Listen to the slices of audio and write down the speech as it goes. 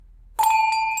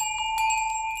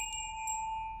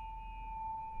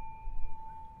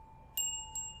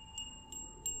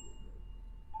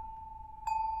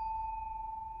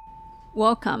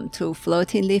Welcome to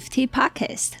Floating Leaf Tea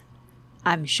Podcast.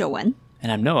 I'm Showen. And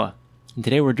I'm Noah. And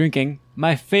today we're drinking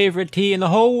my favorite tea in the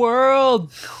whole world.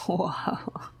 Wow.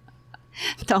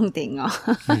 Dongding.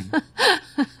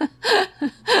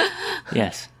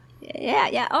 Yes.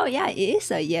 Yeah. Oh, yeah, it is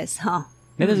a yes, huh?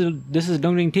 Yeah, this is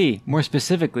Dongding tea. More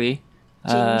specifically,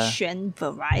 Jingxuan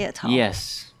varietal.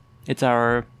 yes. It's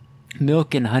our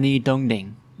milk and honey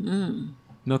Dongding.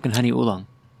 Milk and honey oolong.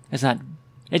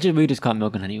 We just call it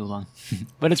milk and honey oolong.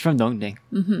 But it's from Dongding.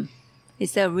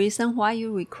 Is there a reason why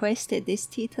you requested this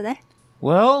tea today?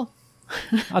 Well,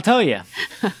 I'll tell you.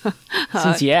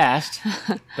 Since you asked.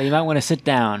 But you might want to sit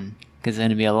down, because it's going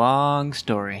to be a long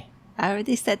story. I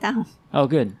already sat down. Oh,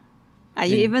 good. Are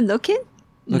you even looking?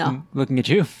 No. Looking at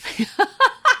you.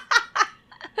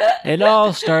 It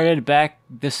all started back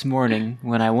this morning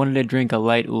when I wanted to drink a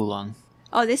light oolong.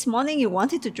 Oh, this morning you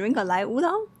wanted to drink a light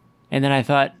oolong? And then I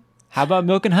thought, how about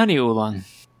milk and honey oolong?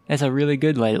 That's a really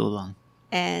good light oolong.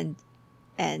 And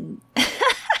and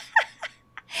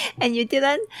you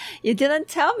didn't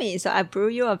tell me, so I brew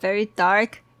you a very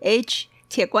dark aged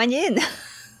铁观音.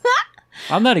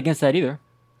 I'm not against that either.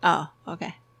 Oh,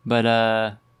 okay. But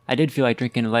I did feel like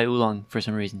drinking a light oolong for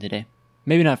some reason today.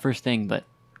 Maybe not first thing, but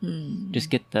just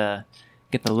get the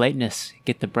lightness,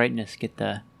 get the brightness, get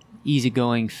the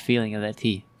easygoing feeling of that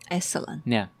tea. Excellent.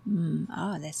 Yeah.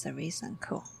 Oh, that's the reason.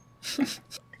 Cool.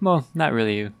 Well, not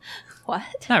really. What?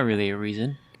 Not really a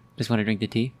reason. Just want to drink the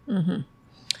tea.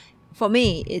 For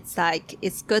me, it's like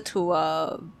it's good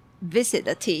to visit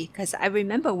the tea because I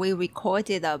remember we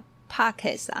recorded a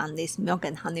podcast on this milk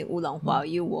and honey oolong while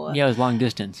you were Yeah, it was long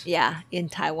distance. in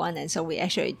Taiwan, and so we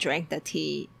actually drank the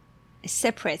tea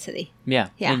separately. Yeah.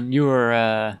 Yeah. And you were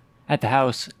at the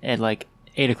house at like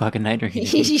 8 o'clock at night drinking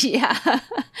the tea. Yeah,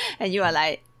 and you are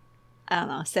like, I don't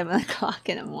know, 7 o'clock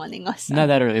in the morning or something. Not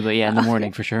that early, but yeah, in the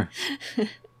morning for sure.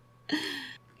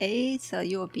 8, so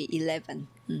you will be 11.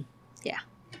 Yeah,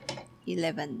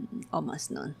 11, almost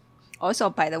noon. Also,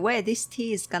 by the way, this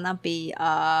tea is gonna be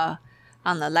on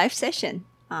a live session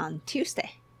on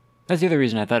Tuesday. That's the other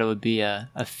reason I thought it would be a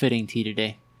fitting tea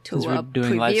today. To Since we're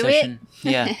doing live preview it? session.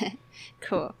 Yeah.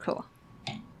 Cool.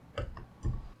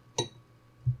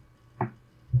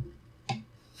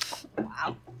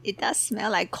 Wow, it does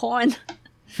smell like corn.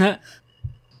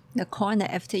 The corn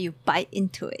after you bite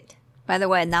into it. By the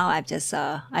way, now I just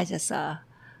put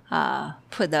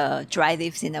the dry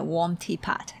leaves in a warm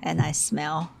teapot and I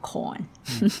smell corn.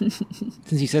 Since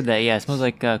you said that, yeah, it smells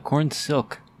like corn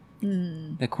silk.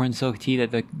 The corn silk tea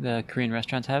that the Korean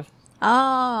restaurants have.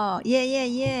 Oh,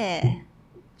 yeah.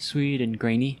 Sweet and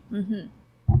grainy.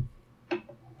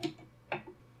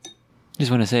 Just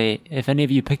want to say, if any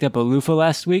of you picked up a loofah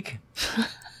last week,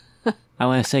 I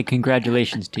want to say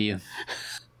congratulations to you.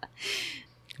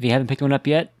 If you haven't picked one up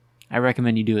yet, I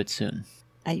recommend you do it soon.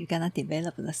 Are you gonna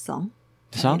develop the song?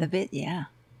 The song? A little bit, yeah.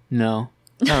 No,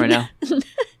 not right now.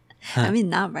 I mean,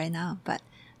 not right now, but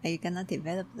are you gonna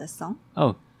develop the song?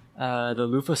 Oh, the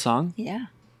loofah song? Yeah.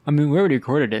 I mean, we already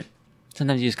recorded it.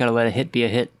 Sometimes you just gotta let a hit be a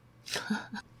hit.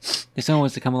 If someone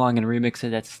wants to come along and remix it,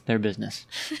 that's their business.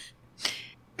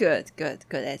 Good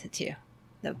attitude.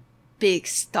 The big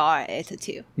star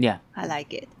attitude. Yeah. I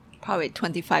like it. Probably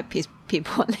 25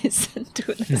 people listen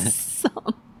to the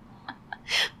song.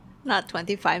 Not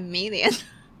 25 million.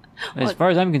 As far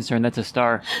as I'm concerned, that's a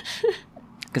star.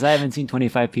 Because I haven't seen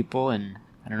 25 people in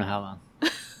I don't know how long.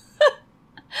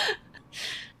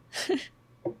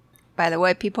 By the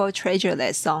way, people treasure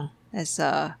that song as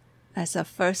a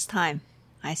first time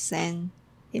I sang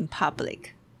in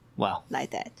public Wow. like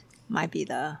that. Might be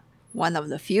the one of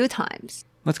the few times.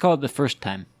 Let's call it the first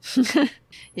time. It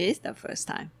is the first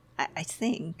time. I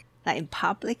think like in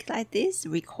public like this,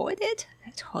 recorded,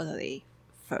 totally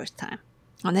first time.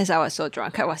 Unless I was so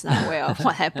drunk, I was not aware of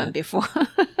what happened before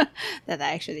that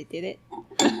I actually did it.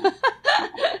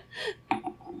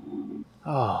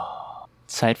 Oh,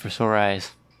 sight for sore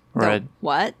eyes. Or No,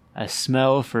 what? a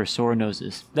smell for sore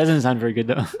noses. That doesn't sound very good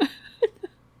though.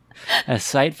 A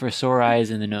sight for sore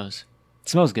eyes in the nose. It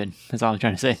smells good. That's all I'm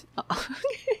trying to say.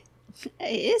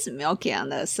 It is milky on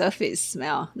the surface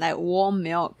smell, like warm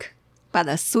milk. But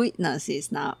the sweetness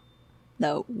is not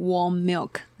the warm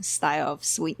milk style of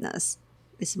sweetness.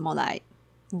 It's more like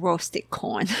roasted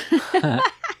corn.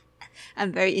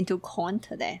 I'm very into corn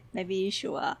today. Maybe you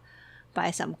should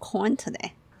buy some corn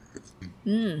today.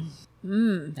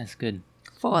 That's good.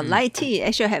 For light tea,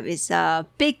 actually have its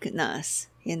bigness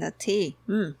in the tea.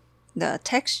 The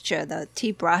texture, the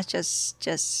tea brush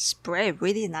just spread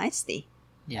really nicely.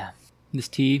 Yeah. This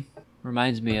tea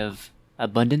reminds me of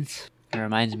abundance. It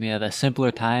reminds me of a simpler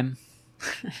time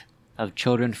of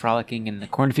children frolicking in the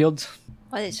cornfields.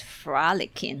 What is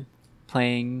frolicking?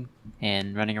 Playing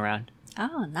and running around.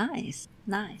 Oh, nice.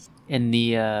 Nice. In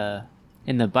the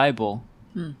Bible,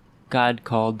 God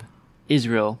called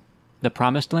Israel the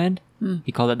promised land.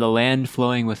 He called it the land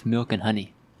flowing with milk and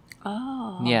honey.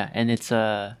 Oh. Yeah, and it's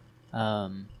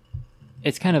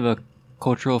it's kind of a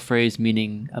cultural phrase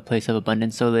meaning a place of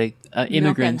abundance. So they immigrants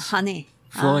Milk and honey.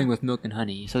 flowing with milk and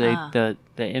honey. So the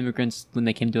immigrants when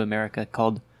they came to America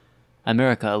called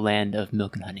America a land of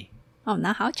milk and honey. Oh,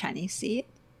 not how Chinese see it.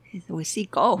 We see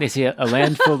gold. They see a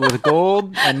land filled with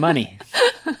gold and money.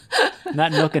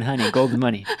 Not milk and honey, gold and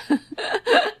money.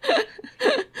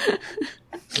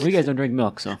 Well, you guys don't drink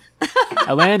milk, so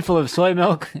a land full of soy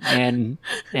milk and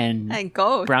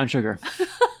gold. brown sugar.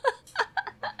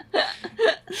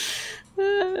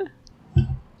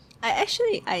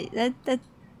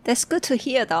 That's good to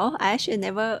hear though. I actually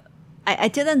never I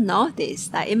didn't know this,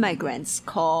 that immigrants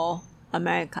call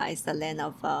America is the land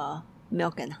of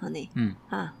milk and honey.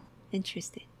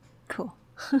 Interesting. Cool.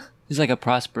 It's like a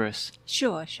prosperous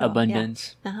Sure.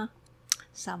 abundance. Yeah.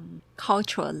 Some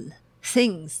cultural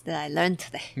things that I learned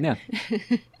today. Yeah.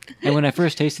 And when I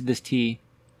first tasted this tea,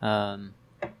 had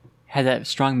that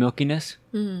strong milkiness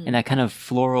and that kind of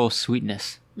floral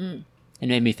sweetness. It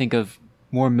made me think of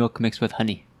more milk mixed with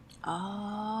honey.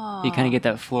 Oh. You kind of get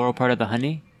that floral part of the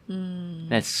honey,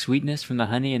 that sweetness from the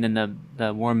honey, and then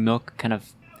the warm milk kind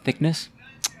of thickness.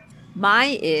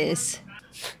 Mine is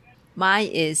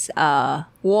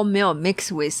warm milk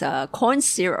mixed with corn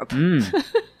syrup.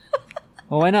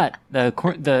 Well, why not?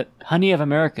 The honey of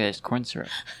America is corn syrup.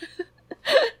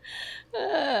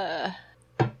 I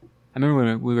remember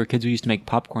when we were kids, we used to make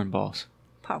popcorn balls.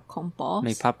 Popcorn balls.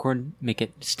 Make popcorn, make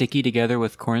it sticky together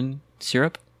with corn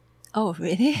syrup. Oh,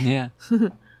 really? Yeah.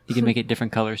 You can make it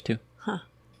different colors too.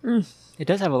 It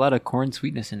does have a lot of corn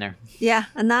sweetness in there. Yeah,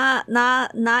 not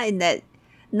in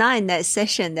that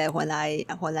session that when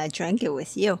I drank it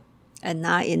with you, and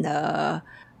not in the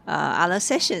other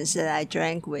sessions that I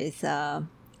drank with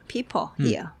people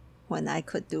here when I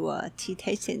could do tea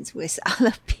tastings with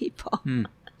other people.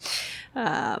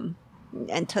 And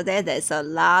today there's a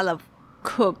lot of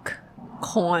cooked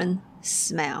corn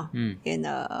smell in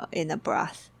a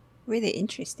broth. Really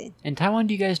interesting. In Taiwan,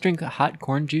 do you guys drink hot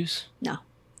corn juice? No.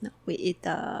 We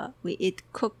eat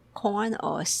cooked corn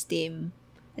or steam,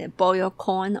 boiled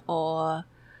corn or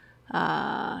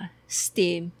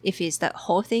steam. If it's the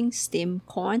whole thing, steamed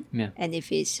corn. Yeah. And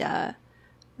if it's the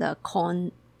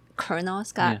corn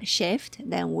kernels got shaved,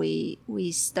 then we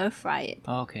stir fry it.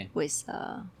 Oh, okay. With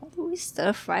what do we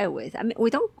stir fry it with? I mean, we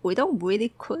don't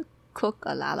really cook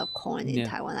a lot of corn in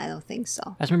Taiwan. I don't think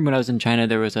so. I just remember when I was in China,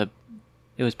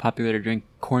 it was popular to drink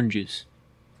corn juice.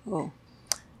 Oh,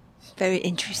 very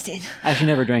interesting. I actually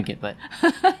never drank it, but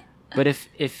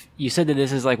if you said that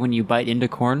this is like when you bite into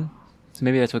corn, so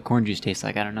maybe that's what corn juice tastes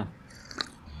like. I don't know.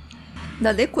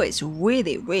 The liquid is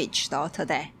really rich though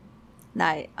today,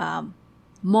 like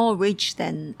more rich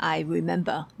than I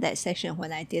remember that session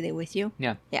when I did it with you.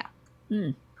 Yeah. Yeah.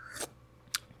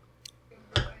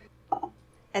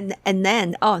 And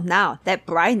then now that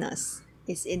brightness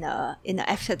is in the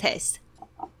aftertaste.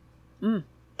 The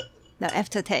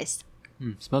aftertaste.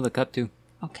 Smell the cup too.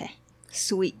 Okay.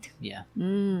 Sweet. Yeah.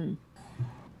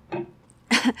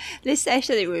 This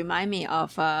actually remind me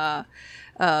of a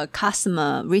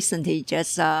customer recently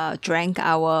just drank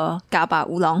our GABA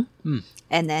oolong.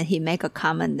 And then he make a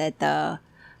comment that the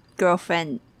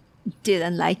girlfriend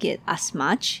didn't like it as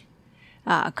much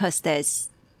because there's,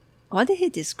 what did he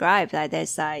describe? Like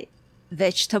there's like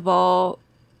vegetable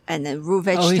and then root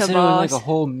vegetables. Oh, he said it was like a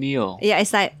whole meal. Yeah,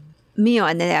 it's like meal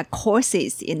and then there are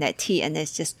courses in that tea and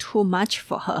it's just too much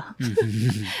for her.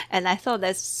 And I thought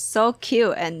that's so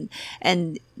cute.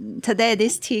 And today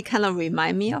this tea kind of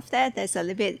remind me of that. There's a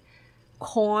little bit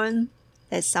corn.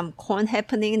 There's some corn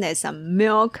happening. There's some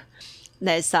milk.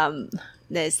 There's some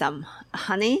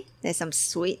honey. There's some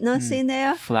sweetness in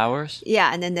there. Flowers.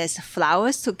 Yeah, and then there's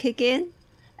flowers to kick in.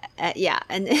 Yeah,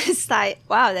 and it's like,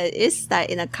 wow, that is like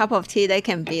in a cup of tea, that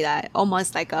can be like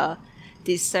almost like a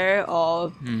dessert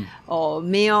or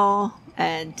meal.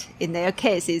 And in their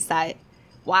case, it's like,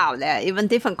 wow, there are even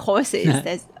different courses.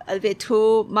 There's a bit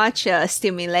too much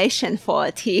stimulation for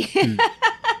a tea.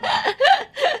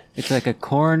 It's like a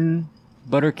corn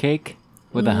butter cake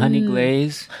with a honey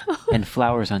glaze and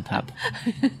flowers on top.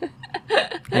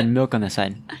 And milk on the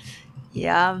side.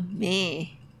 Yeah,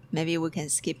 me. Maybe we can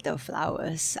skip the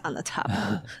flowers on the top.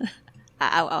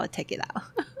 I'll take it out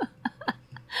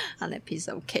on a piece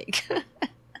of cake.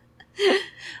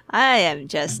 I am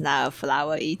just not a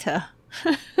flower eater.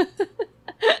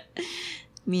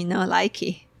 Me no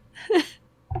likey.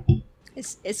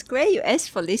 It's great you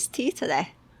asked for this tea today,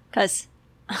 because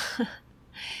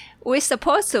we're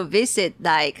supposed to visit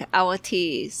like our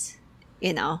teas,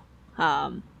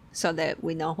 so that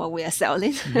we know what we are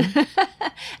selling,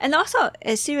 and also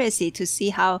seriously to see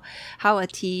how a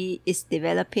tea is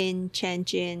developing,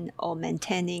 changing, or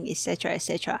maintaining, etc.,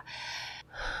 etc.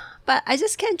 But I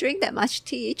just can't drink that much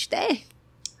tea each day.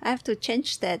 I have to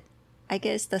change that, I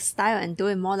guess, the style and do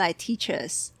it more like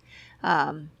teachers.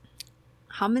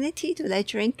 How many tea do they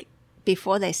drink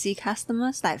before they see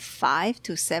customers? Like 5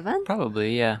 to 7?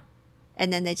 Probably, yeah.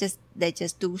 And then they just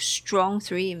do strong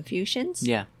 3 infusions?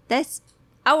 Yeah.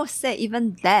 I would say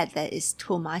even that is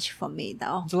too much for me,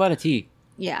 though. It's a lot of tea.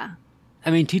 Yeah.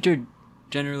 I mean, teacher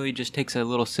generally just takes a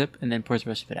little sip and then pours the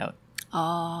rest of it out.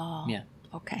 Oh. Yeah.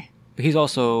 Okay. But he's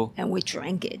also... And we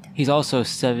drank it. He's also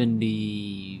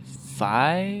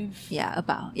 75? Yeah,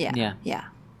 about. Yeah. Yeah. Yeah.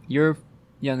 You're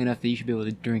young enough that you should be able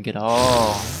to drink it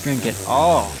all. Drink it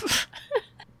all.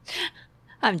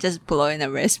 I'm just blowing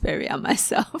a raspberry on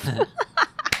myself.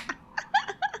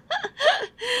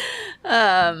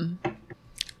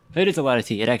 It is a lot of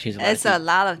tea. It actually is a lot of tea. It's a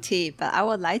lot of tea, but I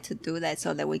would like to do that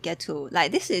so that we get to,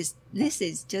 like, this is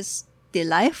just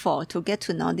delightful to get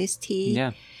to know this tea.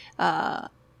 Yeah.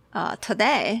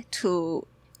 Today,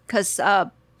 because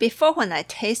before, when I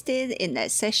tasted in that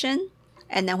session,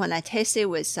 and then when I tasted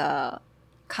with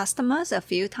customers a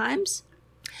few times,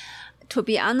 to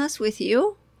be honest with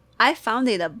you, I found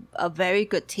it a very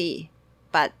good tea,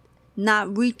 but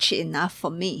not rich enough for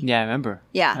me. Yeah, I remember.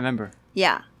 Yeah. I remember.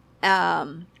 Yeah.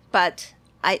 But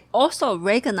I also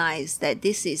recognize that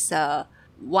this is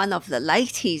one of the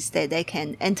light teas that they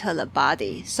can enter the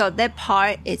body. So that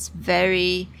part is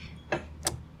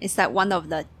it's like one of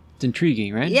the... It's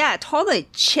intriguing, right? Yeah, totally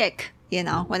check.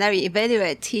 When I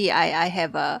evaluate tea, I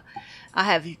have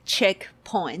check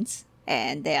points,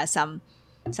 and there are some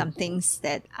things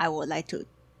that I would like to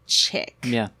check.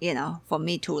 Yeah. For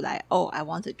me to like, oh, I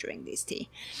want to drink this tea,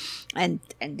 and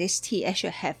this tea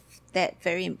actually have that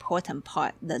very important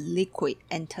part. The liquid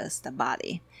enters the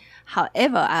body.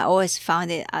 However, I always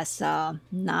found it as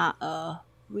not a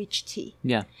rich tea.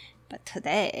 Yeah. But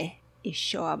today it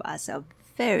showed up as a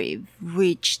very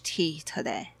rich tea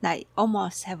today. Like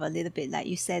almost have a little bit, like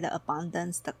you said, the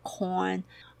abundance, the corn,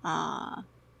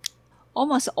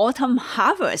 almost autumn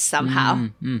harvest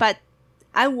somehow. But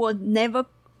I would never,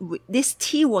 this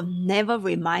tea will never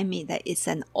remind me that it's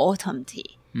an autumn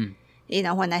tea.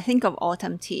 When I think of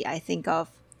autumn tea, I think of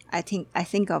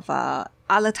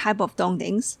other type of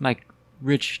dongdings. Like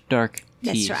rich, dark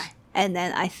teas. That's right. And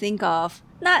then I think of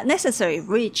not necessarily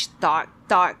rich,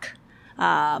 dark,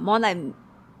 more like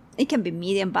it can be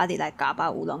medium body, like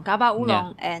Gaba Oolong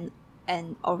and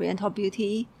Oriental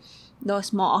Beauty,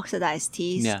 those more oxidized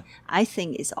teas. Yeah. I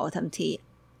think it's autumn tea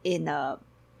in a...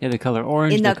 Yeah, the color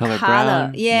orange, in the color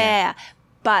brown. Yeah.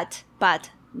 But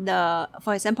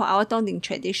for example, our Dongding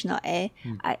traditional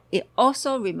it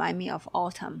also remind me of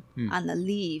autumn on the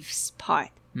leaves part.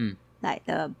 Like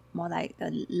the more like the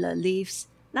leaves,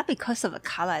 not because of the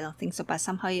color, I don't think so, but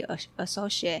somehow you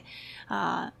associate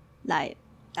like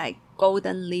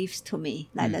golden leaves to me.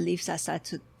 Like the leaves are start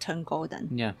to turn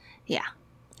golden. Yeah. Yeah.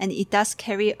 And it does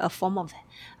carry a form of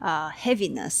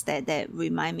heaviness that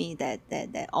remind me that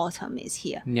autumn is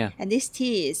here. Yeah. And this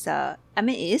tea is, it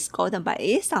is golden, but it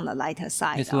is on the lighter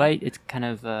side. It's light. It's kind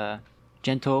of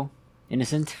gentle,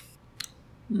 innocent.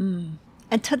 And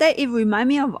today it remind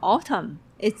me of autumn.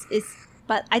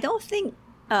 But I don't think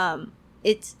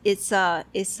it's a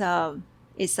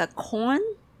corn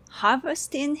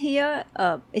harvesting here.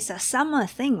 It's a summer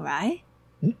thing, right?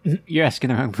 You're asking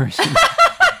the wrong person.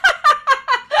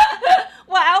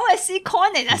 Well, I always see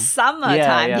corn in the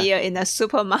summertime here in the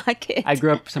supermarket. I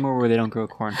grew up somewhere where they don't grow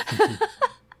corn.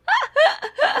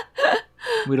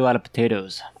 We eat a lot of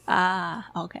potatoes.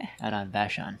 Okay. Out on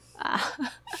Vashon.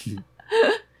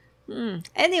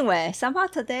 Anyway, somehow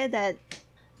today that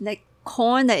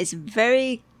corn that is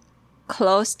very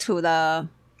close to the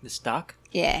stalk?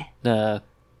 Yeah. The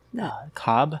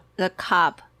cob? The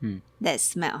cob that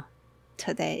smell.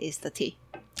 Today is the tea.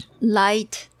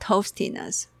 Light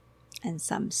toastiness and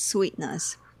some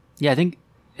sweetness. Yeah, I think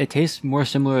it tastes more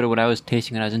similar to what I was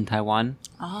tasting when I was in Taiwan.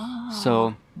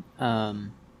 So I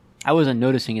wasn't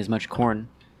noticing as much corn.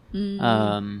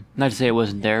 Not to say it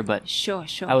wasn't there, but sure.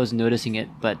 I was noticing it.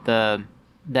 But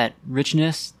that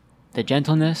richness, the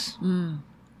gentleness,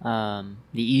 the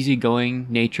easygoing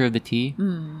nature of the tea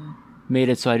made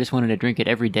it so I just wanted to drink it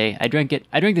every day. I drank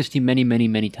this tea many, many,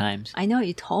 many times. I know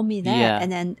you told me that. Yeah.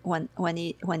 And then when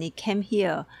it came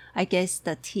here, I guess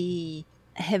the tea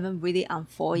haven't really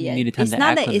unfolded yet. Needed time It's to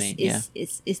not that acclimate,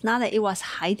 it's not that it was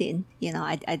hiding. You know,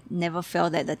 I never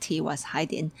felt that the tea was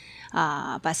hiding,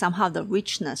 but somehow the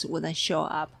richness wouldn't show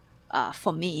up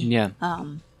for me. Yeah.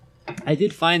 I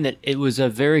did find that it was a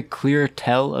very clear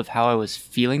tell of how I was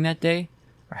feeling that day,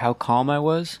 or how calm I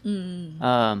was.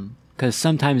 Because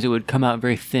sometimes it would come out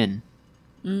very thin,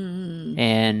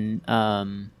 and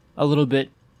a little bit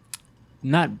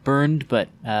not burned, but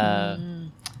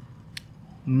焖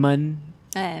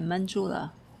闷住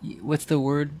了. What's the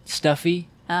word? Stuffy.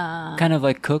 Kind of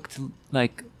like cooked,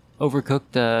 like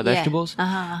overcooked vegetables.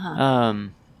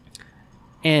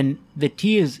 And the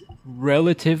tea is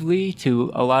relatively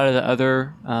to a lot of the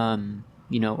other,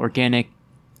 organic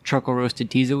charcoal roasted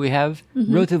teas that we have,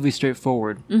 relatively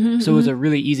straightforward. So it was a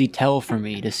really easy tell for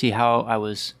me to see how I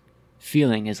was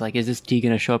feeling. Is this tea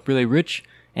going to show up really rich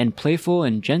and playful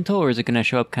and gentle, or is it going to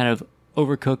show up kind of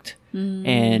overcooked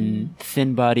and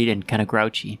thin-bodied and kind of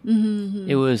grouchy?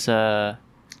 It was so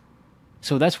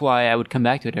that's why I would come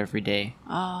back to it every day.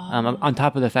 On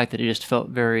top of the fact that it just felt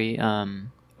very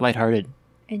lighthearted.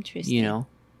 Interesting.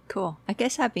 Cool. I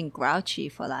guess I've been grouchy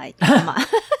for like a month.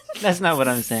 That's not what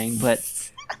I'm saying, but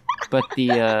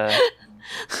the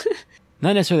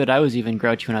not necessarily that I was even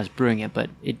grouchy when I was brewing it, but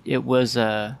it was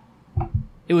a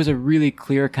really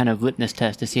clear kind of litmus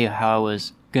test to see how I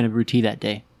was going to brew tea that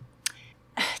day.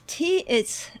 Tea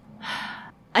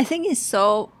I think it's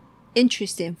so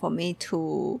interesting for me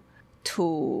to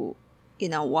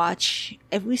watch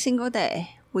every single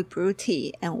day we brew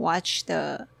tea and watch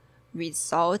the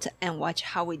result and watch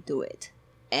how we do it,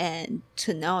 and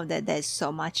to know that there's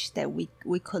so much that we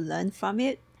could learn from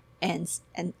it, and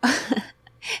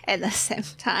at the same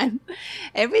time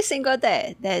every single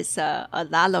day there's a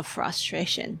lot of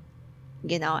frustration,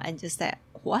 and just that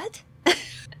what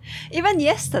even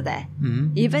yesterday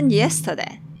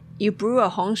you brew a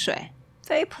红水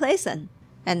very pleasant,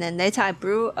 and then later I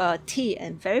brew a tea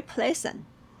and very pleasant,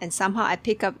 and somehow I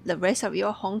pick up the rest of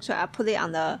your 红水, I put it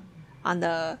on the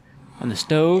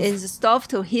stove, in the stove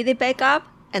to heat it back up,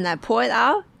 and I pour it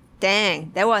out.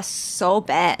 Dang, that was so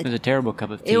bad. It was a terrible cup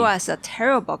of tea. It was a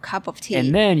terrible cup of tea.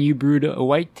 And then you brewed a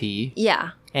white tea.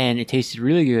 Yeah. And it tasted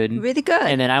really good. Really good.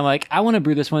 And then I'm like, I want to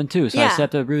brew this one too. So I set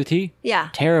up to brew the tea. Yeah.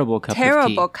 Terrible cup of tea.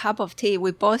 Terrible cup of tea.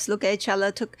 We both look at each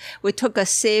other, we took a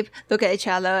sip, look at each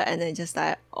other, and then just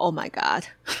like, oh my God.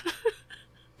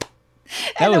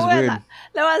 That was weird.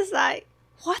 That was like,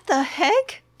 what the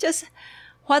heck?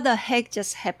 What the heck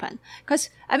just happened? Because,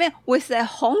 with the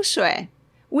红水,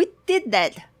 we did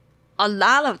that a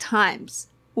lot of times.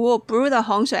 We'll brew the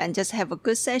红水 and just have a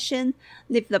good session,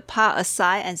 leave the pot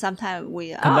aside, and sometimes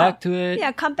we come back to it.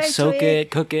 Yeah, come back soak to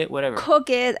it, cook it, whatever. Cook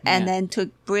it, and then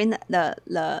to bring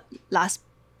the last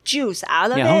juice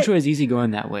out of it. Yeah, 红水is easy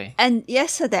going that way. And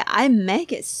yesterday, I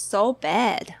make it so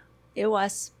bad. It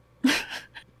was...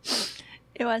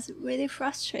 It was really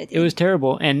frustrating. It was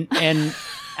terrible, and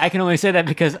I can only say that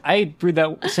because I brewed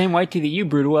that same white tea that you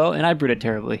brewed well, and I brewed it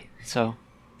terribly. So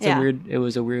it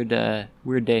was a weird day.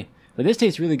 But this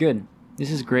tastes really good.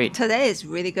 This is great. Today is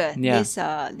really good. Yeah. This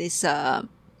milk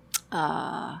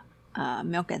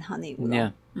and honey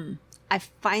udon. Yeah. I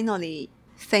finally,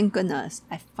 thank goodness,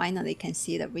 I finally can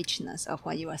see the richness of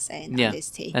what you were saying on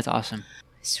this tea. That's awesome.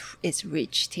 It's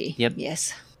rich tea. Yep.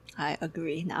 Yes, I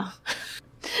agree now.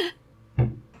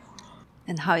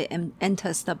 And how it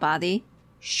enters the body.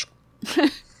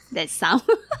 That sound.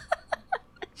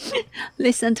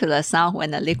 Listen to the sound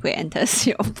when the liquid enters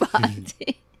your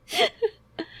body.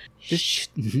 This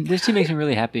tea makes me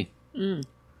really happy.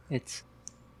 It's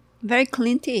very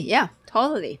clean tea. Yeah,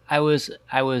 totally. I was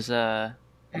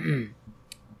when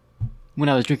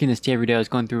I was drinking this tea every day, I was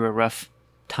going through a rough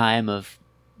time of,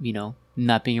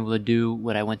 not being able to do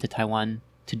what I went to Taiwan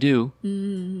to do.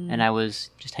 And I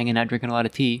was just hanging out drinking a lot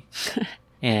of tea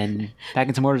and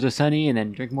packing some orders of Sunny, and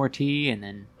then drink more tea, and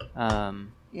then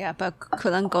but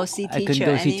couldn't go see teacher. I couldn't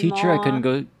go see teacher. I couldn't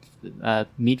go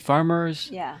meet farmers.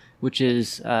 Yeah. Which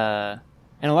is in a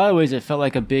lot of ways it felt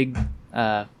like a big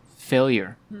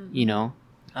failure,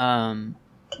 and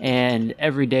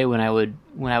every day when I would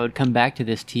come back to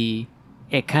this tea,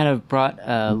 it kind of brought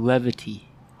a levity,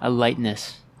 a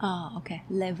lightness. Oh, okay.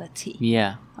 Levity.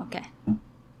 Yeah. Okay.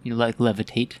 Like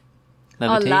levitate.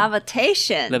 Oh,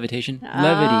 levitation. Levitation. Oh.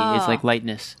 Levity is like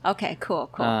lightness. Okay, cool.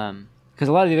 Because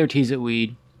a lot of the other teas that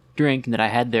we drink and that I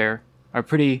had there are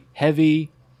pretty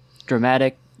heavy,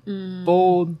 dramatic,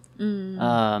 bold,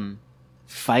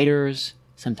 fighters,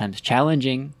 sometimes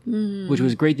challenging, which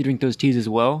was great to drink those teas as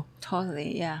well.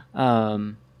 Totally, yeah.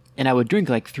 And I would drink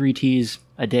like 3 teas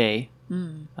a day.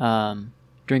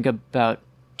 Drink about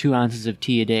 2 ounces of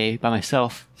tea a day by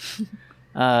myself.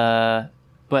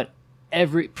 But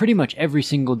pretty much every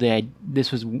single day,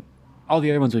 all the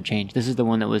other ones would change. This is the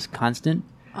one that was constant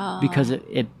because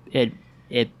it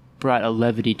brought a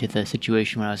levity to the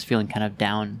situation when I was feeling kind of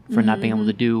down for not being able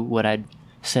to do what I'd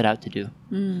set out to do.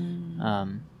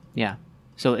 Yeah.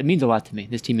 So it means a lot to me.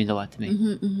 This tea means a lot to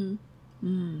me.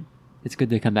 It's good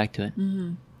to come back to it.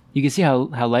 You can see how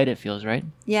light it feels, right?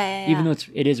 Yeah. Even though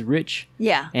it is rich.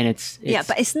 Yeah. And it's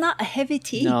but it's not a heavy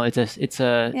tea. No, it's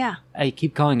a Yeah. I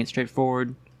keep calling it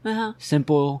straightforward. Uh-huh.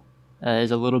 Simple is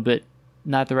a little bit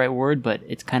not the right word, but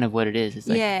it's kind of what it is. It's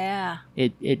like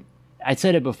I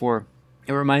said it before.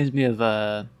 It reminds me of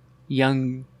a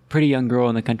pretty young girl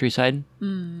in the countryside.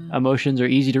 Emotions are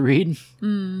easy to read.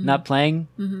 Not playing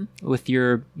with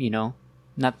your,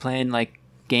 not playing like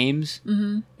games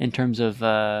in terms of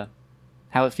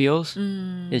how it feels.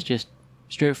 It's just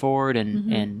straightforward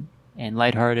and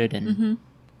lighthearted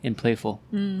and playful.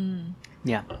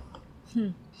 Yeah.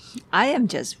 I am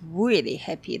just really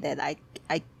happy that I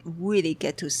really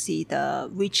get to see the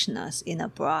richness in the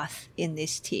broth in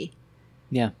this tea.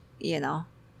 Yeah.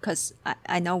 Because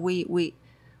I know we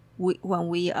when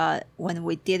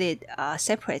we did it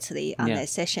separately on that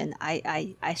session,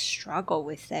 I struggle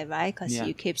with that, right? Because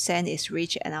you keep saying it's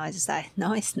rich, and I was just like,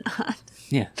 no, it's not.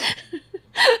 Yeah.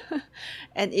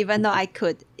 And even though I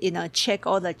could, check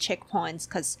all the checkpoints,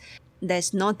 because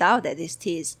there's no doubt that this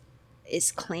tea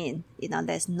is clean.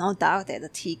 There's no doubt that the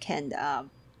tea can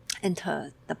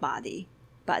enter the body.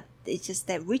 But it's just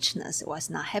that richness was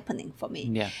not happening for me.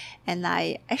 Yeah. And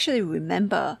I actually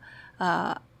remember,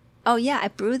 I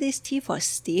brewed this tea for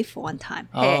Steve one time.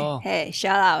 Hey,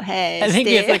 shout out. Hey, I think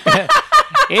Steve. it's like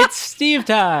it's Steve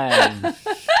time.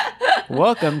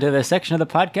 Welcome to the section of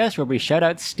the podcast where we shout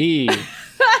out Steve.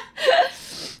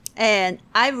 And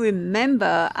I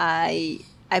remember I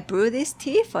brewed this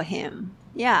tea for him.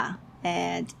 Yeah.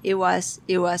 And it was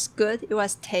good. It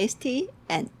was tasty,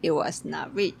 and it was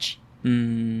not rich.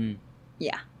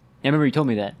 Yeah. I remember you told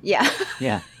me that. Yeah.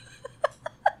 Yeah.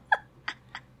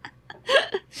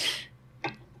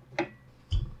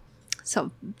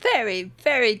 So very,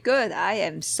 very good. I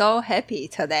am so happy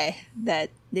today that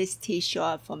this tea showed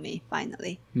up for me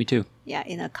finally. Me too. Yeah,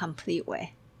 in a complete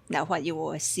way. That's what you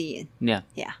were seeing. Yeah.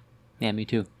 Yeah. Yeah, me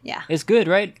too. Yeah. It's good,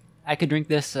 right? I could drink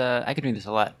this a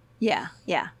lot. Yeah.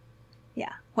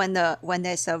 When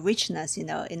there's a richness, in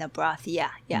a broth,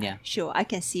 yeah, sure. I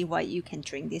can see why you can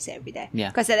drink this every day. Yeah.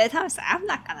 Because at that time I was like, I'm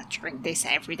not gonna drink this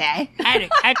every day.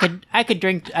 I could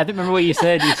drink. I don't remember what you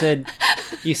said.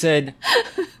 You said,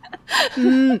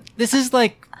 this is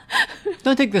like,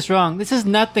 don't take this wrong. This is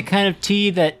not the kind of tea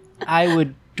that I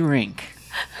would drink.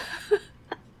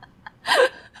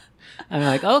 I'm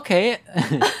like, okay.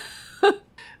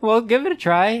 Well, give it a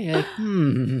try. You're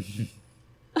like,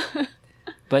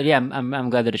 But yeah, I'm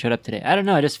glad that it showed up today. I don't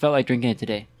know. I just felt like drinking it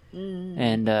today,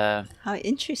 and How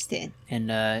interesting. And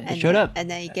it showed up.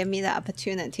 And then you gave me the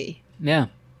opportunity. Yeah,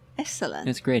 Excellent.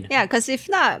 it's great. Yeah, because if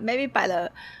not, maybe by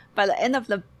the end of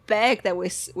the bag that we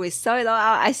saw it all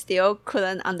out, I still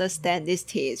couldn't understand this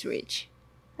tea is rich.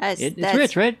 It's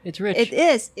rich, right? It's rich. It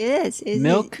is. It's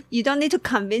Milk. You don't need to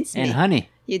convince me. And honey.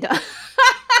 You don't.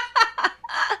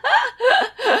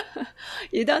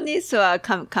 You don't need to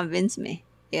convince me.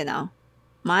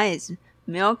 Mine is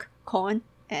milk, corn,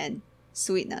 and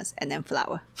sweetness, and then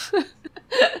flour.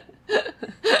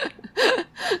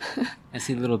 I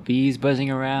see little bees buzzing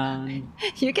around.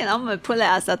 You can almost put it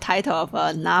as a title of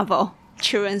a novel,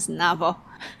 children's novel.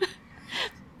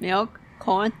 Milk,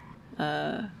 corn,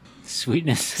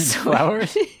 Sweetness and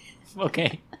flowers.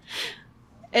 Okay.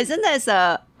 Isn't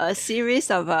there a series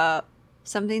of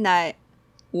something like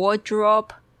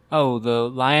wardrobe? Oh, the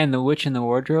Lion, the Witch, and the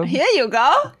Wardrobe. Here you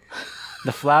go.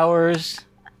 The flowers,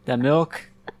 the milk,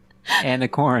 and the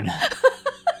corn.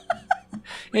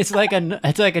 It's like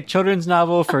a children's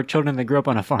novel for children that grew up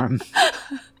on a farm.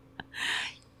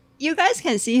 You guys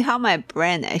can see how my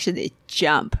brain actually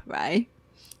jump, right?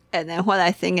 And then what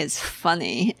I think is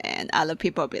funny, and other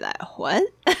people be like, "What?"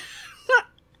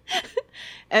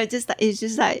 And it's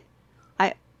just like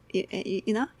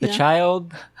The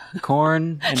child, the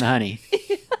corn, and the honey,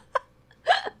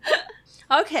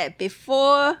 Okay,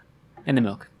 before. and the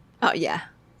milk. Oh yeah,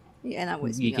 you end up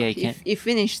with You milk. can't- You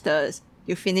finish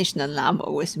the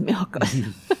novel with milk.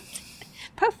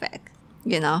 Perfect.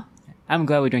 I'm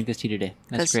glad we drank this tea today.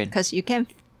 That's great. Because you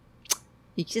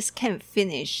just can't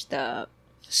finish the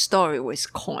story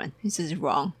with corn. This is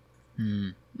wrong.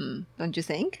 Don't you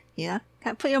think? Yeah.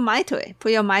 Put your mind to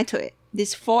it.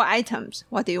 These 4 items.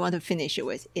 What do you want to finish it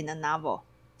with in a novel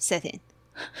setting?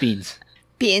 Beans.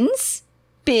 Beans.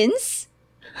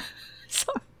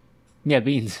 Sorry. Yeah,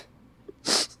 beans.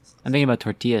 I'm thinking about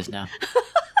tortillas now.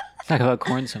 talk about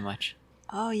corn so much.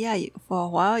 Oh yeah, for a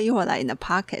while you were like in the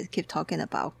pocket, keep talking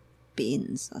about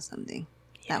beans or something.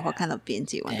 Yeah. Like what kind of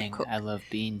beans you want to cook? I love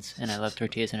beans, and I love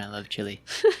tortillas, and I love chili.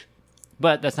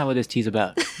 But that's not what this tea's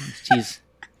about. This tea's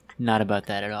not about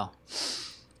that at all.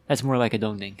 That's more like a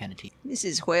dongding kind of tea. This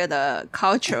is where the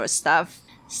cultural stuff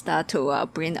start to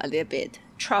bring a little bit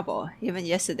trouble. Even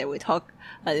yesterday we talked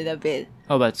a little bit.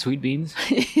 Oh, about sweet beans?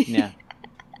 Yeah.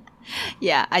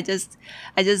 Yeah, I just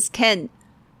can't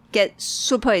get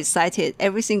super excited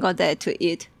every single day to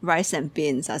eat rice and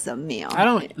beans as a meal. I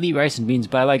don't eat rice and beans,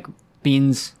 but I like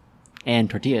beans and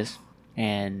tortillas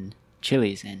and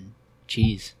chilies and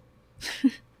cheese.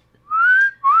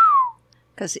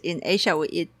 Because in Asia we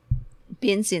eat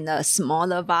beans in a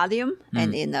smaller volume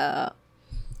and in the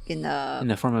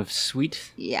form of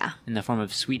sweet. Yeah. In the form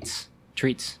of sweets,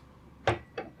 treats.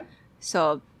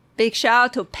 So big shout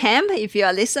out to Pam if you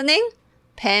are listening.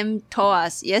 Pam told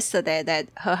us yesterday that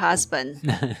her husband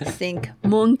think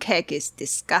mooncake is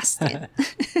disgusting.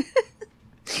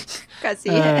 Because he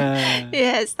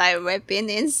has like red bean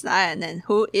inside, and then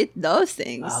who eat those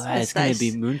things? Oh, it's going to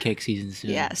be mooncake season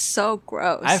soon. Yeah, so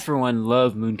gross. I, for one,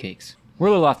 love mooncakes. We're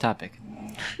a little off topic.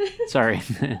 Sorry.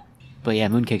 But yeah,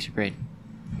 mooncakes are great.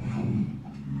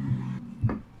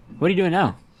 What are you doing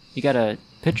now? You got a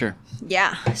picture.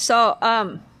 Yeah. So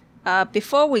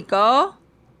before we go,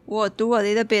 we'll do a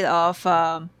little bit of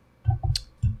a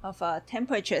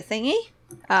temperature thingy.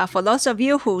 For those of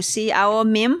you who see our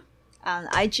meme on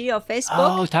IG or Facebook.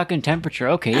 Oh, talking temperature.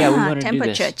 Okay, yeah, we want to do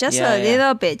this. Temperature, just a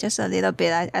little bit, just a little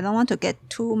bit. I don't want to get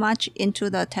too much into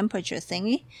the temperature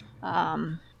thingy.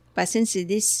 But since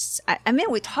this, I mean,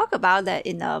 we talk about that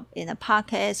in a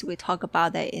podcast. We talk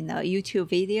about that in a YouTube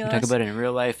video. We talk about it in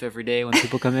real life every day when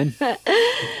people come in.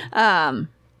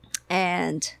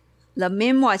 And the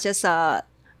meme was just a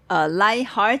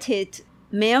light-hearted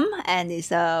meme, and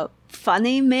it's a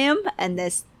funny meme, and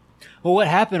there's. Well, what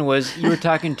happened was you were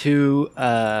talking to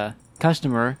a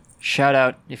customer. Shout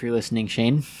out if you're listening,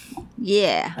 Shane.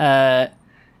 Yeah.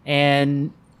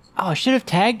 And I should have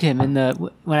tagged him in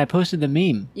when I posted the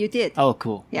meme. You did. Oh,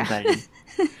 cool. Yeah. I'm glad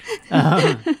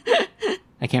I did.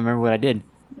 I can't remember what I did.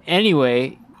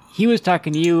 Anyway, he was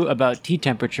talking to you about tea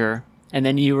temperature, and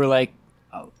then you were like,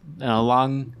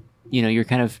 your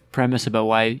kind of premise about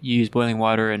why you use boiling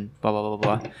water and blah, blah, blah,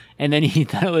 blah, blah. And then he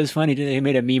thought it was funny that he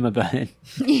made a meme about it.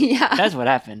 Yeah. That's what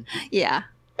happened. Yeah.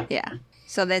 Yeah.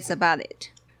 So that's about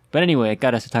it. But anyway, it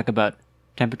got us to talk about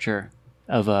temperature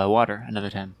of water another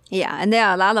time. Yeah, and there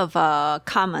are a lot of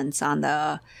comments on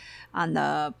the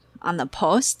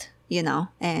post,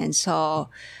 and so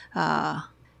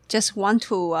just want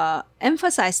to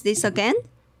emphasize this again.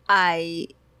 I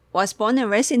was born and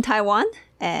raised in Taiwan,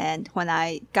 and when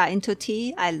I got into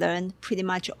tea, I learned pretty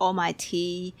much all my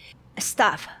tea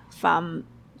stuff from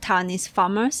Taiwanese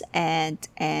farmers and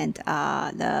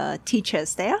the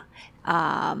teachers there.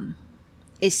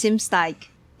 It seems like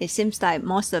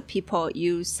most of the people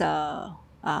use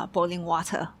boiling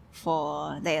water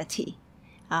for their tea,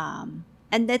 and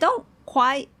they don't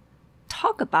quite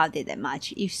talk about it that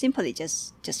much. You simply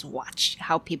just watch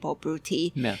how people brew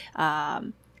tea,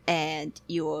 and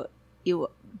you're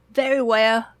very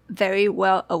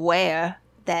well aware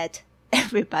that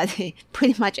everybody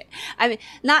pretty much. I mean,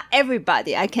 not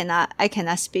everybody. I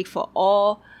cannot speak for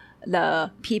all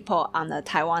the people on the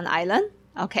Taiwan island.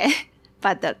 Okay.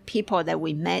 But the people that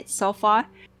we met so far,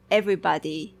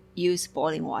 everybody use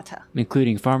boiling water.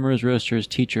 Including farmers, roasters,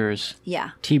 teachers,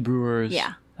 tea brewers,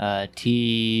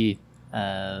 tea,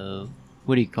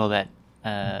 what do you call that?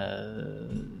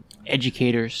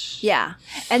 Educators. Yeah.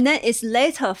 And then it's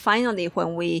later, finally,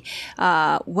 when we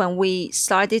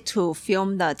started to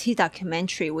film the tea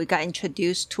documentary, we got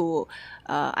introduced to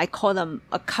I call them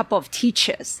a couple of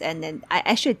teachers, and then I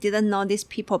actually didn't know these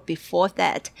people before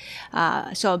that.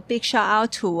 So a big shout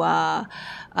out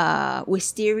to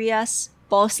Wisteria's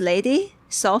boss lady,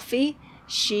 Sophie.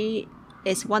 She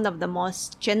is one of the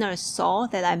most generous souls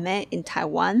that I met in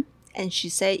Taiwan, and she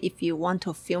said if you want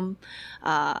to film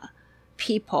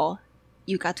people,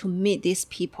 you got to meet these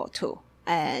people too.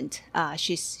 And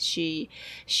she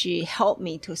helped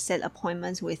me to set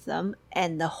appointments with them,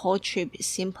 and the whole trip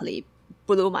simply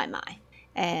blew my mind.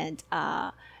 And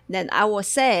then I will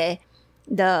say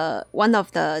one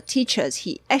of the teachers,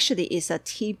 he actually is a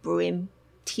tea brewing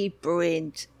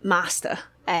master,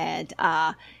 and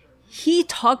he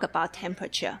talked about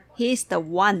temperature. He's the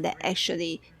one that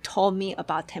actually told me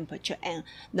about temperature and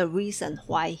the reason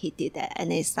why he did that.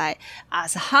 And it's like,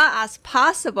 as hot as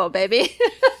possible, baby.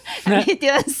 He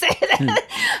didn't say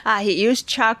that. He used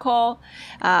charcoal.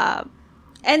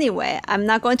 Anyway, I'm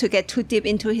not going to get too deep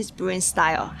into his brewing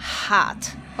style.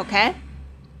 Hot, okay?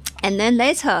 And then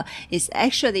later is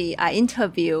actually I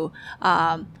interview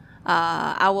our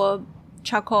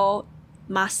charcoal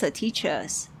master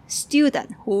teacher's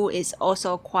student who is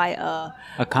also quite a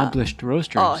accomplished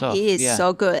roaster oh himself. He is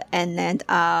so good. And then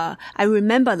I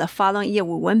remember the following year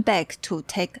we went back to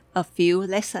take a few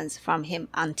lessons from him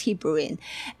on tea brewing,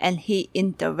 and he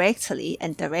indirectly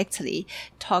and directly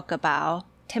talk about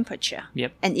temperature.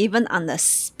 Yep. And even on the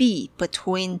speed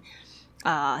between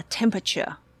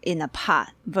temperature in a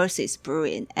pot versus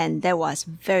brewing, and that was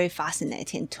very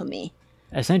fascinating to me.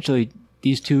 Essentially,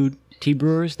 these two tea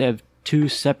brewers, they have two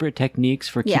separate techniques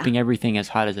for keeping everything as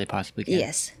hot as they possibly can.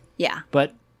 Yes, yeah.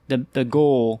 But the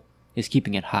goal is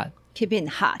keeping it hot. Keeping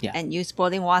it hot and use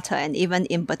boiling water, and even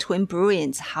in between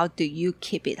brewings, how do you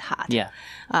keep it hot? Yeah.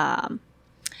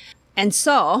 And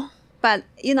so, but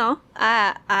you know,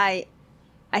 I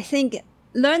think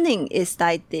learning is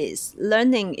like this.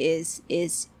 Learning is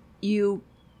you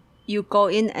go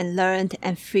in and learn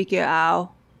and figure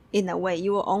out in a way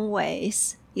your own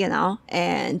ways, you know,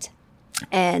 and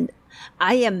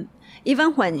I am,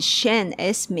 even when Shane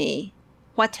asked me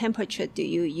what temperature do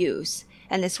you use,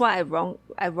 and that's why I wrote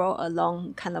a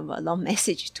long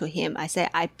message to him. I said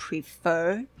I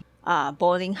prefer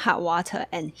boiling hot water,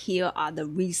 and here are the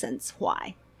reasons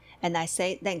why. And I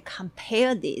say then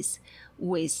compare this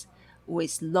with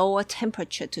lower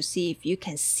temperature to see if you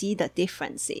can see the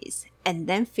differences, and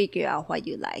then figure out what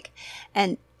you like.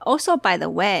 And also, by the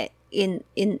way, on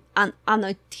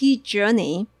a tea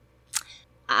journey,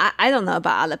 I don't know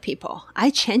about other people. I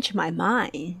change my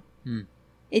mind.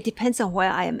 It depends on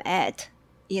where I am at.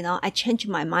 You know, I change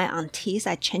my mind on teas.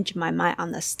 I change my mind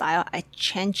on the style. I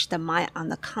change the mind on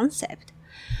the concept.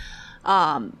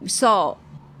 So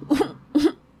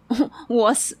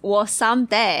was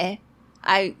someday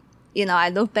I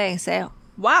look back and say,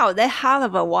 wow, that hot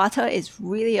of a water is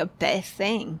really a bad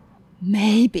thing.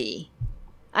 Maybe.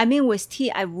 I mean, with tea,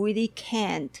 I really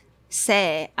can't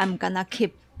say I'm gonna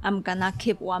keep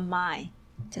one mind.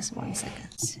 Just 1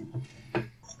 second.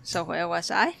 So where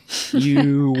was I?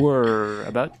 You were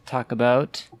about to talk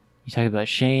about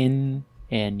Shane,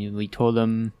 and we told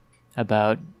him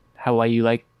about why you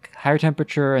like higher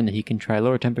temperature and that he can try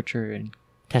lower temperature and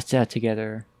test it out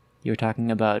together. You were talking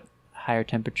about higher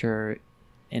temperature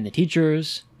in the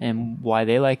teachers and why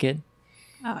they like it.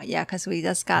 Oh, yeah, because we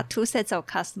just got 2 sets of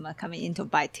customers coming in to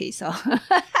buy tea, so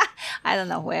I don't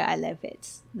know where I left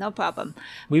it. No problem.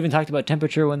 We even talked about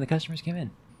temperature when the customers came in.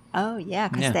 Oh, yeah,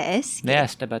 because they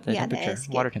asked about the temperature,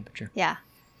 water temperature. Yeah.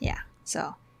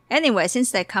 So anyway, since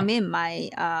they come in,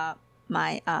 my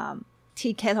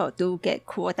tea kettle do get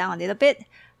cooled down a little bit.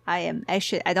 I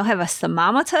don't have a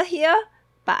thermometer here,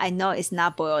 but I know it's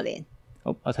not boiling.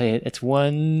 Oh, I'll tell you, it's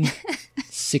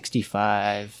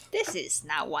 165. This is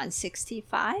not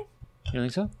 165. You don't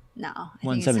think so? No, I think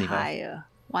 175. it's higher.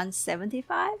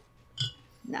 175?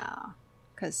 No,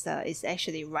 because it's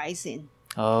actually rising.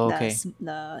 Oh, okay.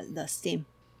 The steam.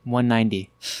 190.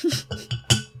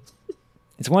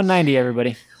 It's 190,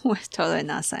 everybody. We're totally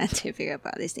not scientific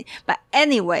about this thing. But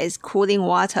anyway, it's cooling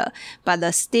water. But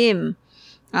the steam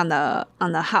on the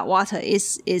hot water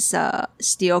is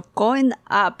still going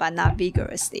up, but not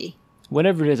vigorously.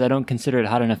 Whatever it is, I don't consider it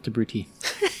hot enough to brew tea.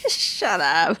 Shut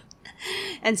up.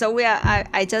 And so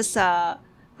I just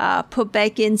put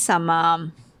back in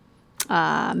some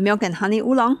milk and honey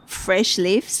oolong, fresh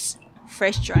dry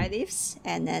leaves,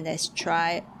 and then let's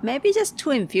try maybe just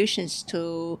 2 infusions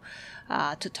to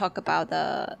talk about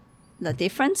the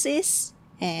differences,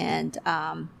 and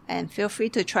feel free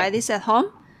to try this at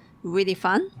home. Really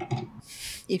fun,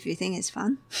 if you think it's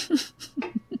fun.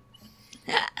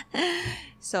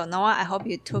 So Noah, I hope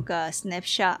you took a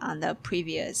snapshot on the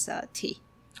previous tea.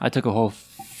 I took a whole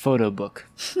photo book.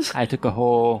 I took a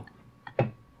whole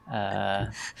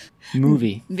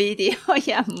movie. Video,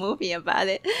 yeah, movie about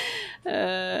it.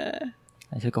 I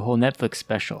took a whole Netflix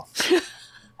special.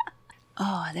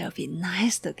 Oh, that would be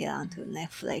nice to get onto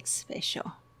Netflix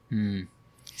special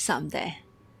someday.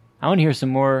 I want to hear some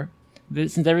more.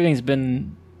 Since everything's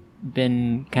been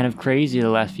kind of crazy the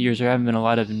last few years, there haven't been a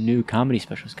lot of new comedy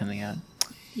specials coming out.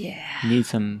 Yeah. Need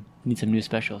some new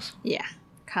specials. Yeah,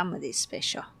 comedy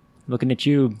special. Looking at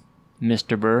you,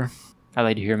 Mr. Burr. I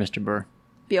like to hear Mr. Burr.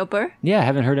 Bill Burr? Yeah, I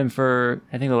haven't heard him for,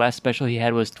 I think the last special he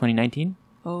had was 2019.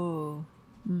 Oh.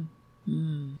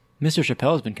 Mr.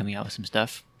 Chappelle's been coming out with some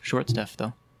stuff. Short stuff,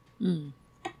 though.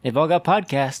 They've all got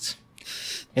podcasts.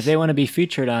 If they want to be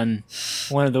featured on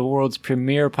one of the world's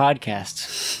premier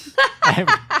podcasts,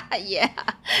 yeah,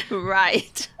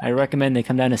 right. I recommend they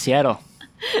come down to Seattle.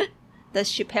 Does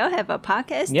Chappelle have a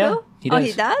podcast Yeah, too? he does. Oh,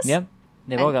 he does? Yep.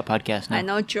 They've all got podcasts now. I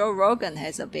know Joe Rogan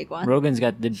has a big one. Rogan's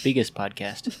got the biggest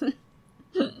podcast.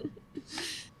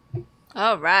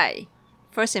 All right.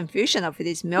 First infusion of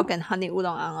this milk and honey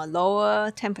udon on a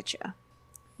lower temperature.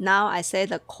 Now I say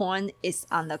the corn is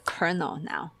on the kernel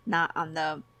now, not on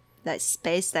the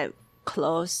space that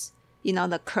close. You know,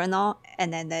 the kernel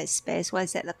and then the space, what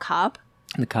is that, the cob?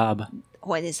 The cob.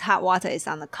 When it's hot water, it's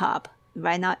on the cob.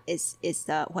 Right now, it's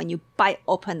the when you bite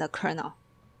open the kernel.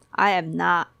 I am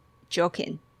not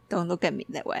joking. Don't look at me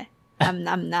that way. I'm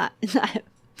not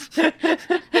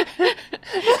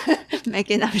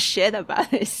making up shit about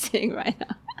this thing right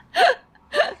now.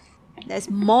 There's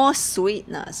more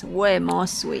sweetness, way more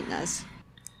sweetness.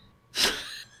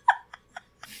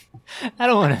 I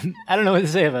don't know what to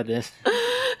say about this.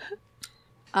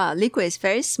 Liquid is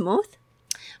very smooth,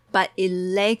 but it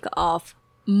lack of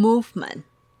movement.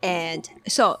 And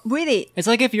so really, It's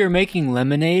like if you're making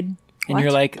lemonade and What?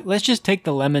 you're like, let's just take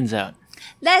the lemons out.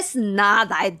 that's not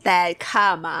like that.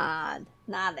 Come on.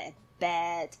 Not that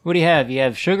bad. What do you have? You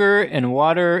have sugar and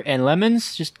water and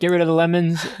lemons? Just get rid of the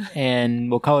lemons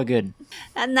and we'll call it good.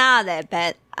 Not that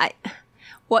bad.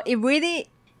 It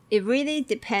really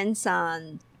depends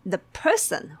on the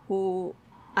person who,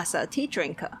 as a tea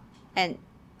drinker, and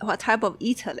what type of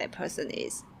eater that person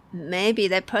is. Maybe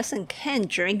that person can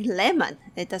drink lemon.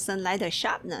 It doesn't like the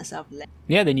sharpness of lemon.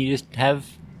 Yeah, then you just have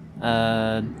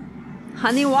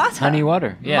Honey water. honey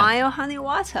water. Yeah. Mild honey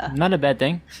water. Not a bad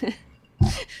thing.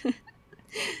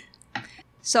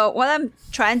 So what I'm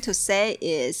trying to say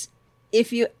is,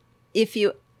 if you if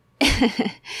you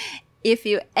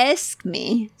ask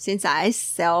me, since I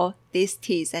sell these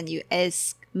teas, and you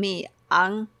ask me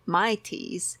on my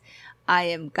teas, I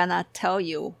am gonna tell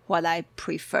you what I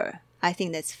prefer. I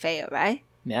think that's fair, right?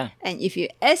 Yeah. And if you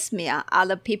ask me on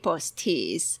other people's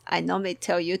teas, I normally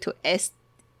tell you to ask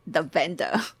the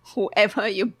vendor, whoever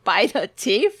you buy the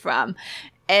tea from,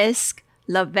 ask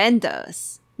the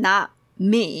vendors, not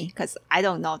me, because I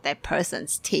don't know that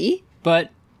person's tea.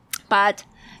 But But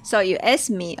so you ask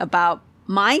me about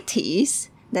my teas,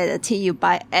 that the tea you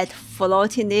buy at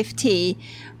Floating Leaf Tea,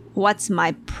 what's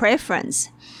my preference?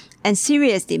 And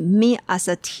seriously, me as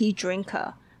a tea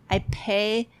drinker, I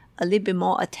pay a little bit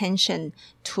more attention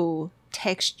to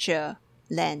texture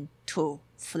than to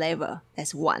flavor.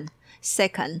 That's one.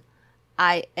 Second,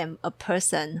 I am a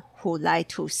person who like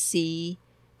to see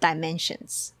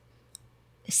dimensions,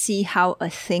 see how a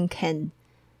thing can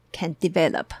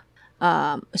develop.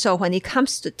 So when it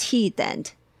comes to tea, then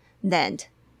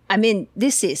I mean,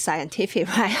 this is scientific,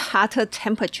 right? Hotter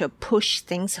temperature push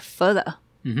things further,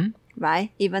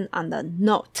 right? Even on the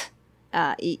note,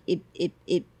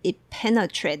 it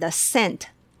penetrates the scent,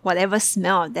 whatever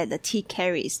smell that the tea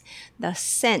carries, the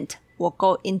scent will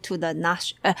go into the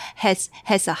nostril, has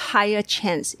a higher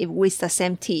chance, if with the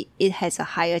same tea, it has a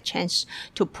higher chance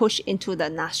to push into the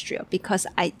nostril, because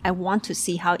I want to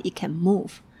see how it can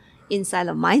move inside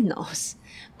of my nose.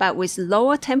 But with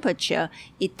lower temperature,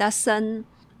 it doesn't,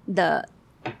 let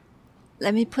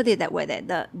me put it that way,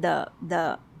 that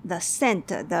the scent,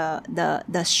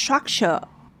 the structure,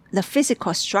 the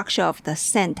physical structure of the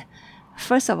scent,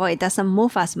 first of all, it doesn't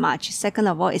move as much. Second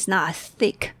of all, it's not as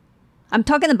thick. I'm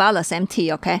talking about the same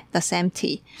tea, okay? The same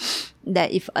tea.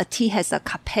 That if a tea has a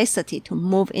capacity to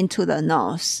move into the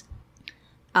nose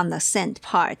on the scent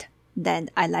part, then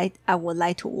I would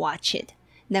like to watch it.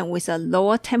 Then with a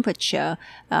lower temperature,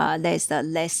 there's a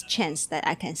less chance that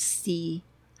I can see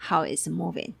how it's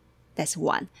moving. That's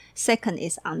one. Second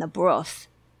is on the broth,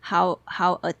 how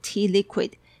a tea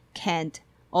liquid can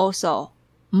also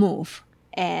move.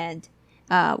 And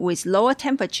with lower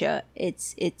temperature, it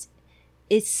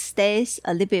stays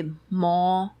a little bit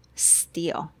more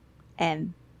still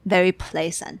and very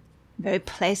pleasantly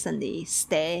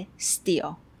stay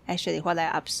still. Actually, what I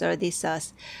observed is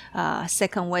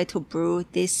second way to brew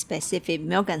this specific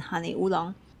milk and honey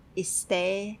udon, it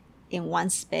stay in one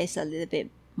space a little bit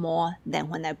more than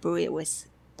when I brew it with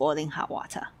boiling hot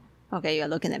water. Okay, you're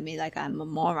looking at me like I'm a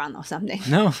moron or something.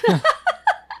 no.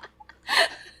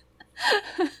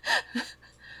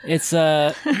 It's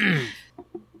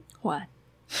What?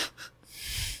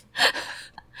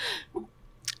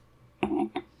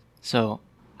 So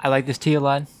I like this tea a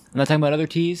lot. I'm not talking about other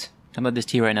teas. I'm talking about this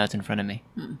tea right now. It's in front of me.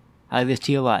 I like this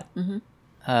tea a lot.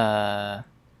 The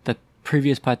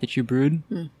previous pot that you brewed,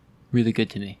 really good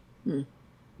to me.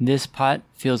 This pot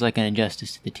feels like an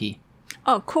injustice to the tea.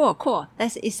 Oh, cool.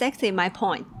 That's exactly my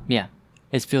point. Yeah,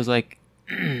 it feels like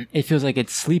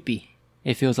it's sleepy.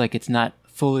 It feels like it's not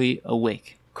fully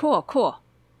awake. Cool.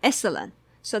 Excellent.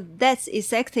 So that's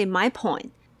exactly my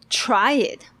point. Try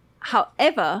it.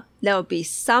 However, there will be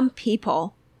some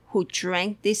people who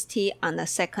drank this tea on the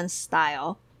second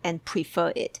style and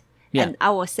prefer it. Yeah. And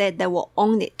I will say they will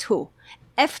own it too.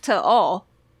 After all,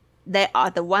 they are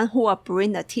the one who are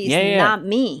brewing the tea, not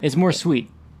me. It's more sweet.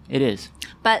 It is.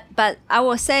 But I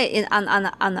will say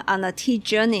on a tea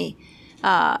journey,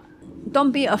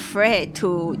 don't be afraid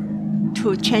to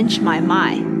change my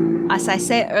mind. As I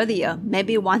said earlier,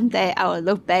 maybe one day I will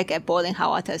look back at boiling hot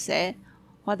water and say,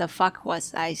 what the fuck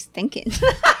was I thinking?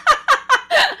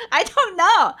 I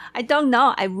don't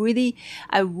know. I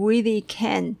really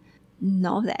can't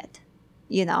know that,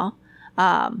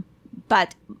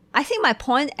 But I think my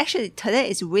point actually today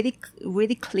is really,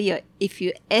 really clear. If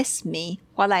you ask me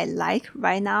what I like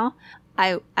right now,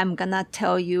 I'm gonna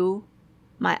tell you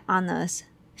my honest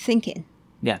thinking.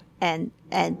 Yeah.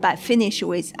 But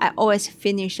I always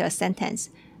finish a sentence,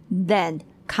 then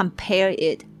compare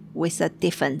it with a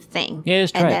different thing. Yeah,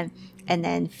 just try it. And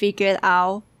then figure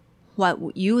out what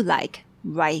you like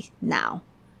right now.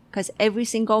 Because every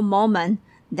single moment,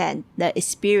 then the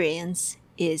experience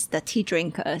is the tea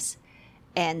drinkers.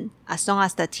 And as long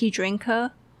as the tea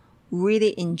drinker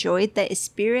really enjoyed the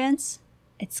experience,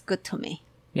 it's good to me.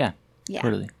 Yeah. Yeah.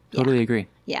 Totally agree.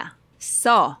 Yeah.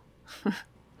 So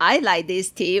I like this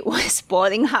tea with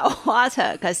boiling hot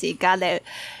water because it got the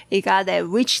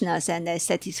richness and the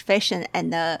satisfaction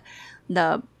and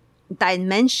the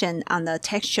dimension on the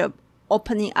texture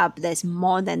opening up. There's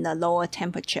more than the lower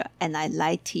temperature, and I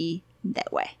like tea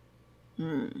that way.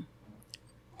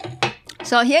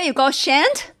 So here you go,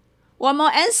 Shant. One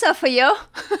more answer for you.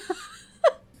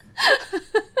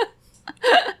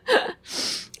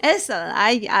 Excellent.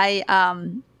 I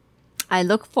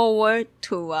look forward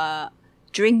to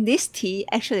drink this tea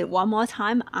actually one more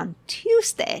time on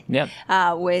Tuesday. Yep.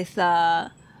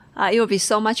 It will be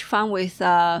so much fun with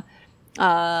some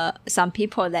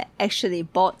people that actually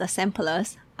bought the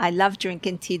samplers. I love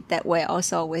drinking tea that way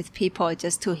also with people,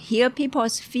 just to hear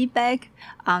people's feedback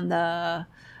on the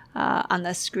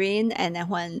screen, and then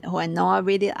when Noah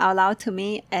read it out loud to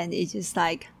me, and it's just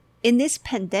like, in this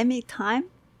pandemic time,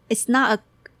 it's not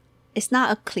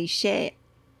a cliche.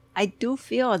 I do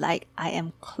feel like I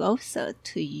am closer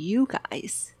to you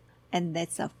guys, and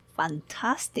that's a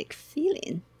fantastic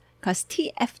feeling. Because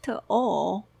tea, after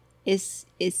all, is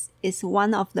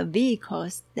one of the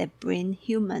vehicles that bring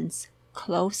humans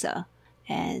closer,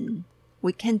 and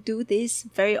we can do this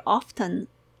very often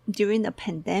during the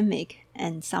pandemic,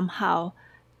 and somehow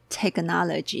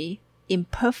technology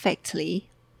imperfectly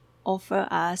offer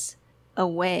us a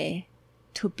way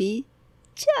to be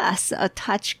just a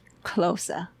touch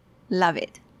closer. Love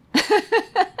it.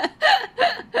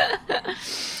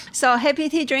 So happy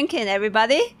tea drinking,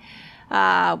 everybody.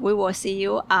 We will see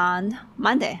you on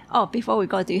Monday. Oh, before we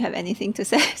go, do you have anything to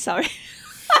say? Sorry.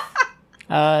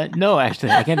 No,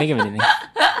 actually, I can't think of anything.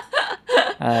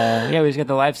 We just got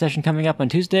the live session coming up on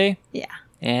Tuesday. Yeah.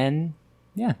 And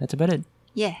yeah, that's about it.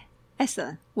 Yeah.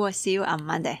 Excellent. We'll see you on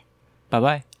Monday.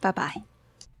 Bye-bye. Bye-bye.